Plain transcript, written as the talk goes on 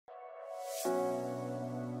Hello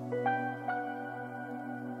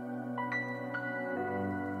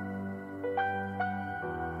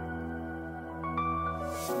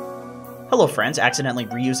friends, accidentally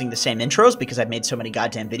reusing the same intros because I've made so many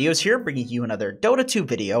goddamn videos here, bringing you another Dota 2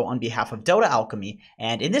 video on behalf of Dota Alchemy,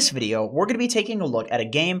 and in this video, we're going to be taking a look at a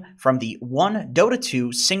game from the Dota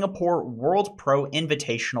 2 Singapore World Pro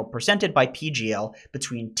Invitational presented by PGL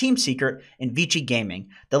between Team Secret and Vici Gaming.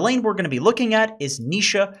 The lane we're going to be looking at is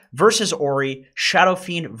Nisha versus Ori, Shadow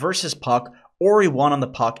Fiend versus Puck. Ori won on the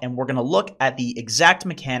Puck, and we're going to look at the exact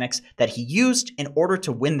mechanics that he used in order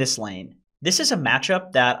to win this lane. This is a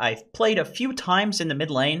matchup that I've played a few times in the mid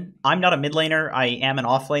lane. I'm not a mid laner, I am an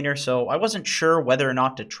off laner, so I wasn't sure whether or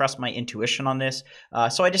not to trust my intuition on this.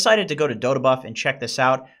 So I decided to go to Dota Buff and check this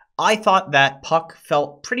out. I thought that Puck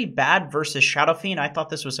felt pretty bad versus Shadow Fiend. I thought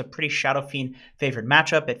this was a pretty Shadow Fiend favored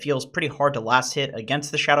matchup. It feels pretty hard to last hit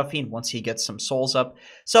against the Shadow Fiend once he gets some souls up.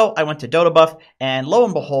 So I went to Dota Buff, and lo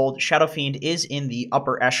and behold, Shadow Fiend is in the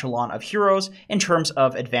upper echelon of heroes in terms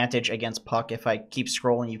of advantage against Puck. If I keep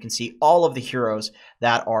scrolling, you can see all of the heroes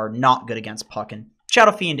that are not good against Puck, and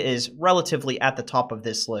Shadow Fiend is relatively at the top of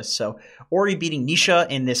this list. So Ori beating Nisha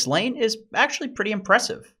in this lane is actually pretty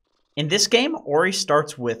impressive. In this game, Ori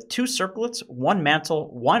starts with 2 circlets, 1 mantle,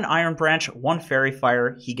 1 iron branch, 1 fairy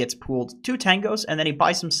fire. He gets pooled 2 tangos, and then he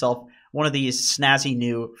buys himself one of these snazzy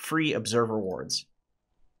new free observer wards.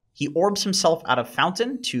 He orbs himself out of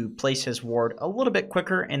fountain to place his ward a little bit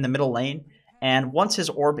quicker in the middle lane, and once his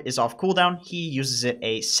orb is off cooldown, he uses it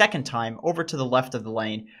a second time over to the left of the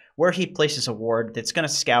lane, where he places a ward that's going to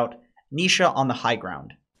scout Nisha on the high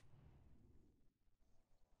ground.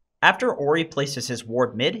 After Ori places his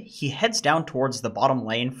ward mid, he heads down towards the bottom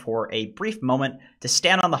lane for a brief moment to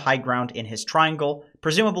stand on the high ground in his triangle,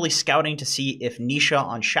 presumably scouting to see if Nisha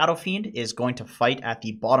on Shadow Fiend is going to fight at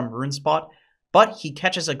the bottom rune spot, but he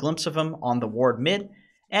catches a glimpse of him on the ward mid,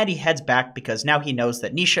 and he heads back because now he knows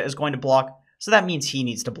that Nisha is going to block, so that means he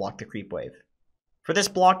needs to block the creep wave. For this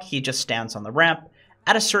block, he just stands on the ramp.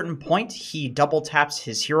 At a certain point, he double taps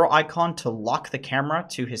his hero icon to lock the camera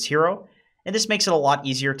to his hero, and this makes it a lot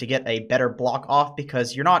easier to get a better block off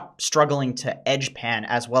because you're not struggling to edge pan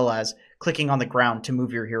as well as clicking on the ground to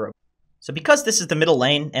move your hero. So because this is the middle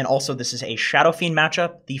lane and also this is a Shadow Fiend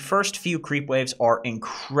matchup, the first few creep waves are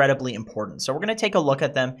incredibly important. So we're going to take a look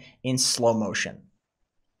at them in slow motion.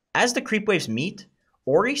 As the creep waves meet,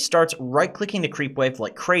 Ori starts right-clicking the creep wave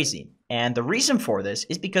like crazy. And the reason for this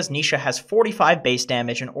is because Nisha has 45 base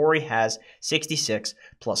damage and Ori has 66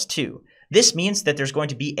 plus 2. This means that there's going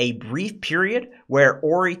to be a brief period where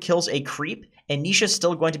Ori kills a creep and Nisha's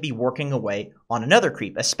still going to be working away on another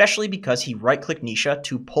creep, especially because he right-clicked Nisha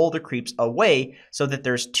to pull the creeps away so that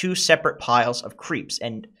there's 2 separate piles of creeps.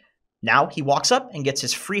 And now he walks up and gets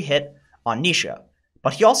his free hit on Nisha.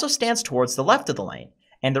 But he also stands towards the left of the lane.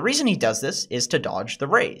 And the reason he does this is to dodge the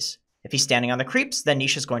raise. If he's standing on the creeps, then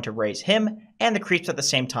Nisha's going to raise him and the creeps at the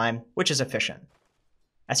same time, which is efficient.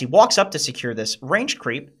 As he walks up to secure this ranged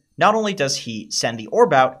creep, not only does he send the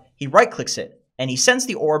orb out, he right-clicks it, and he sends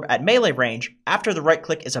the orb at melee range after the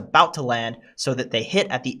right-click is about to land so that they hit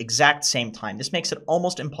at the exact same time. This makes it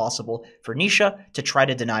almost impossible for Nisha to try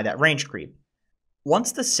to deny that ranged creep.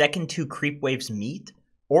 Once the second 2 creep waves meet,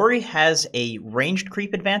 Ori has a ranged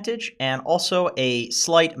creep advantage and also a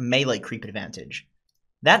slight melee creep advantage.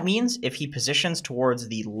 That means if he positions towards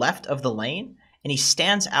the left of the lane and he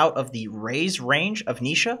stands out of the raise range of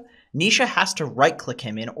Nisha, Nisha has to right-click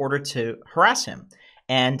him in order to harass him.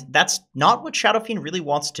 And that's not what Shadow Fiend really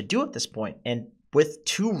wants to do at this point. And with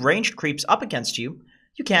 2 ranged creeps up against you,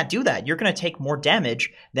 you can't do that. You're going to take more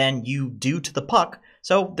damage than you do to the Puck,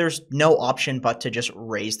 so there's no option but to just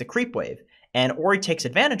raise the creep wave. And Ori takes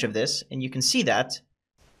advantage of this, and you can see that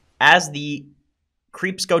as the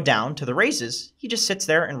creeps go down to the raises, he just sits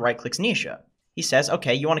there and right-clicks Nisha. He says,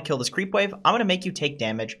 okay, you want to kill this creep wave? I'm going to make you take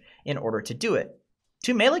damage in order to do it.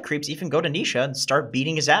 2 melee creeps even go to Nisha and start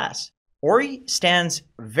beating his ass. Ori stands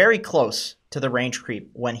very close to the range creep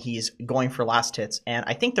when he's going for last hits, and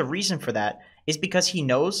I think the reason for that is because he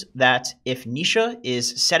knows that if Nisha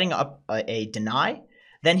is setting up a deny,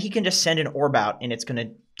 then he can just send an orb out and it's going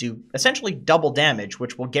to do essentially double damage,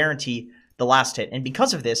 which will guarantee the last hit. And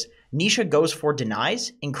because of this, Nisha goes for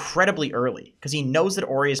denies incredibly early because he knows that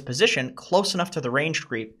Ori is positioned close enough to the ranged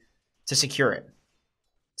creep to secure it.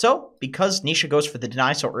 So, because Nisha goes for the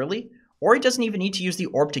deny so early, Ori doesn't even need to use the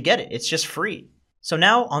orb to get it. It's just free. So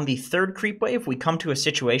now, on the 3rd creep wave, we come to a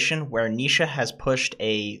situation where Nisha has pushed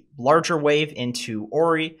a larger wave into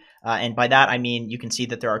Ori. And by that, I mean you can see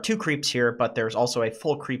that there are 2 creeps here, but there's also a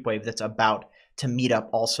full creep wave that's about to meet up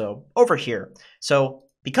also over here. So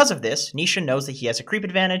Because of this, Nisha knows that he has a creep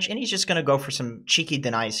advantage, and he's just going to go for some cheeky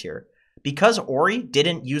denies here. Because Ori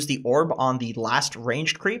didn't use the orb on the last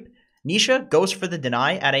ranged creep, Nisha goes for the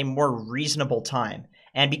deny at a more reasonable time.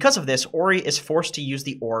 And because of this, Ori is forced to use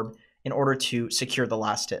the orb in order to secure the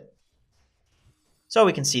last hit. So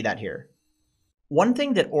we can see that here. One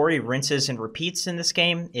thing that Ori rinses and repeats in this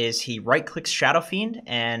game is he right-clicks Shadow Fiend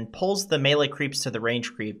and pulls the melee creeps to the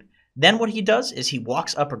range creep. Then what he does is he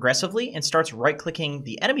walks up aggressively and starts right-clicking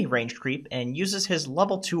the enemy ranged creep and uses his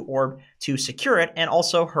level 2 orb to secure it and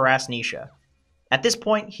also harass Nisha. At this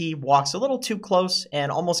point, he walks a little too close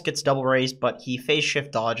and almost gets double raised, but he phase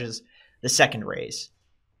shift dodges the second raise.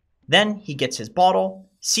 Then he gets his bottle,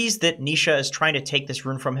 sees that Nisha is trying to take this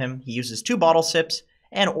rune from him, he uses 2 bottle sips,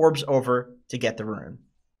 and orbs over to get the rune.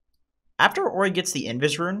 After Ori gets the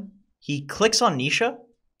Invis rune, he clicks on Nisha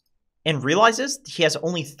and realizes he has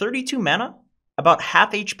only 32 mana, about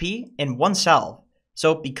half HP, and 1 salve.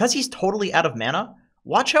 So because he's totally out of mana,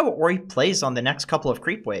 watch how Ori plays on the next couple of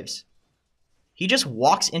creep waves. He just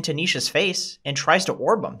walks into Nisha's face and tries to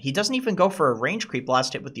orb him. He doesn't even go for a range creep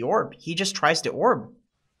last hit with the orb. He just tries to orb.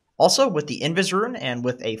 Also, with the Invis rune and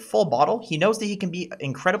with a full bottle, he knows that he can be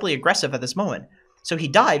incredibly aggressive at this moment. So he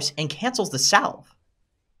dives and cancels the salve.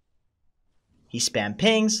 He spam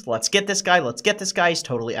pings, let's get this guy, he's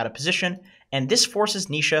totally out of position, and this forces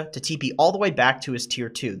Nisha to TP all the way back to his tier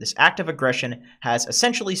 2. This act of aggression has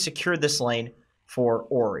essentially secured this lane for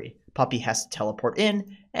Ori. Puppey has to teleport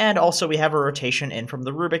in, and also we have a rotation in from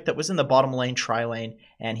the Rubik that was in the bottom lane, tri-lane,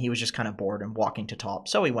 and he was just kind of bored and walking to top,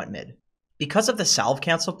 so he went mid. Because of the salve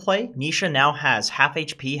cancel play, Nisha now has half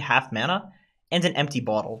HP, half mana, and an empty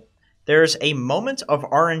bottle. There's a moment of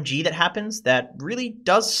RNG that happens that really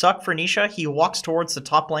does suck for Nisha. He walks towards the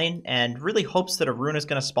top lane and really hopes that a rune is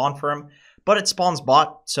going to spawn for him, but it spawns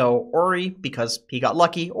bot, so Ori, because he got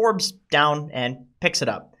lucky, orbs down and picks it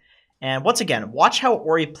up. And once again, watch how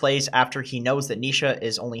Ori plays after he knows that Nisha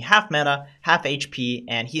is only half mana, half HP,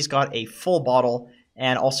 and he's got a full bottle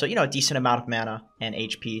and also, a decent amount of mana and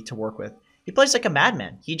HP to work with. He plays like a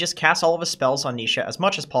madman. He just casts all of his spells on Nisha as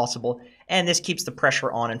much as possible, and this keeps the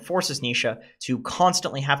pressure on and forces Nisha to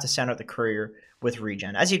constantly have to send out the courier with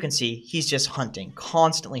regen. As you can see, he's just hunting,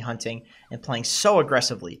 constantly hunting, and playing so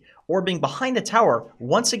aggressively, orbing behind the tower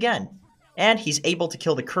once again. And he's able to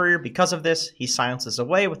kill the courier because of this. He silences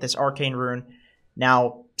away with this arcane rune.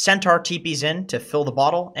 Now, Centaur TP's in to fill the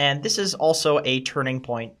bottle, and this is also a turning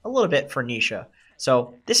point a little bit for Nisha.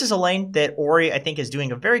 So this is a lane that Ori, I think, is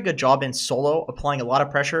doing a very good job in solo, applying a lot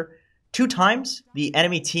of pressure. 2 times, the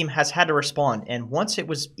enemy team has had to respond, and once it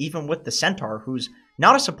was even with the Centaur, who's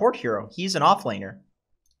not a support hero. He's an offlaner.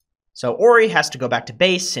 So Ori has to go back to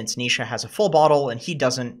base since Nisha has a full bottle, and he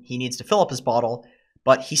doesn't. He needs to fill up his bottle,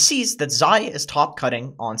 but he sees that Zai is top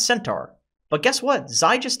cutting on Centaur. But guess what?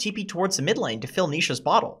 Zai just TP'd towards the mid lane to fill Nisha's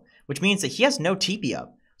bottle, which means that he has no TP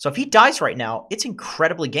up. So if he dies right now, it's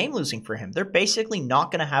incredibly game losing for him. They're basically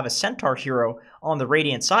not going to have a Centaur hero on the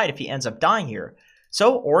Radiant side if he ends up dying here.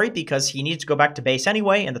 So Ori, because he needs to go back to base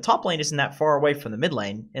anyway, and the top lane isn't that far away from the mid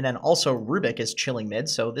lane, and then also Rubik is chilling mid,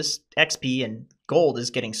 so this XP and gold is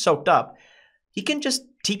getting soaked up, he can just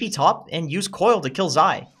TP top and use Coil to kill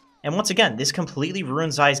Zai. And once again, this completely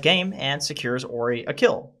ruins Zai's game and secures Ori a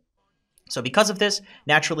kill. So because of this,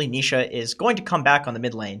 naturally Nisha is going to come back on the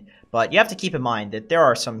mid lane, but you have to keep in mind that there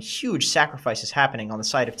are some huge sacrifices happening on the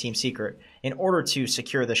side of Team Secret in order to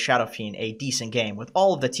secure the Shadow Fiend a decent game with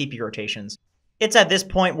all of the TP rotations. It's at this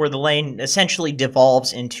point where the lane essentially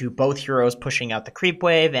devolves into both heroes pushing out the creep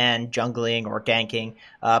wave and jungling or ganking.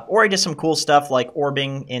 Ori does some cool stuff like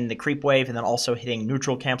orbing in the creep wave and then also hitting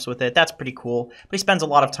neutral camps with it. That's pretty cool, but he spends a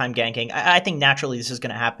lot of time ganking. I think naturally this is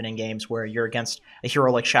going to happen in games where you're against a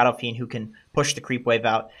hero like Shadow Fiend who can push the creep wave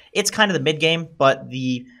out. It's kind of the mid game, but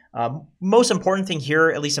the most important thing here,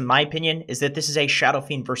 at least in my opinion, is that this is a Shadow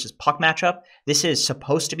Fiend versus Puck matchup. This is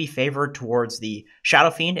supposed to be favored towards the Shadow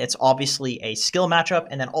Fiend. It's obviously a skill matchup,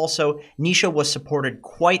 and then also Nisha was supported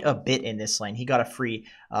quite a bit in this lane. He got a free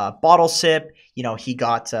bottle sip. He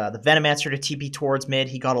got the Venomancer to TP towards mid.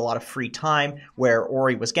 He got a lot of free time where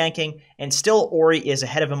Ori was ganking, and still Ori is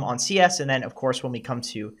ahead of him on CS. And then, of course, when we come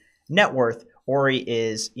to net worth, Ori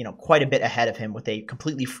is, quite a bit ahead of him with a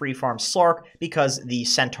completely free farm Slark because the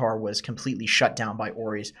Centaur was completely shut down by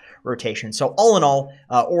Ori's rotation. So all in all,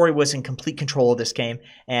 Ori was in complete control of this game,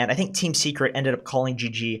 and I think Team Secret ended up calling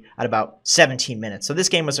GG at about 17 minutes. So this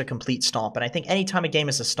game was a complete stomp, and I think anytime a game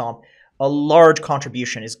is a stomp, a large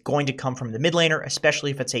contribution is going to come from the mid laner,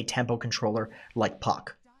 especially if it's a tempo controller like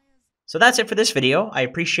Puck. So that's it for this video. I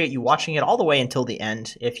appreciate you watching it all the way until the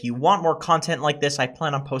end. If you want more content like this, I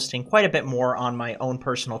plan on posting quite a bit more on my own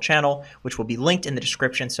personal channel, which will be linked in the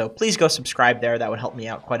description. So please go subscribe there. That would help me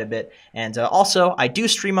out quite a bit. And also, I do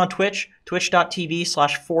stream on Twitch,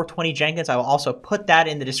 twitch.tv/420Jenkins. I will also put that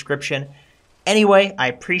in the description. Anyway, I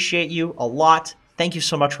appreciate you a lot. Thank you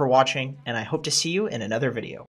so much for watching, and I hope to see you in another video.